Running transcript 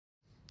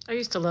I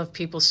used to love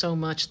people so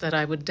much that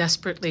I would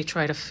desperately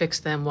try to fix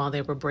them while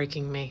they were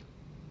breaking me.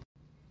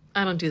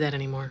 I don't do that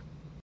anymore.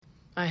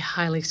 I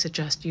highly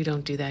suggest you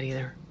don't do that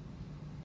either.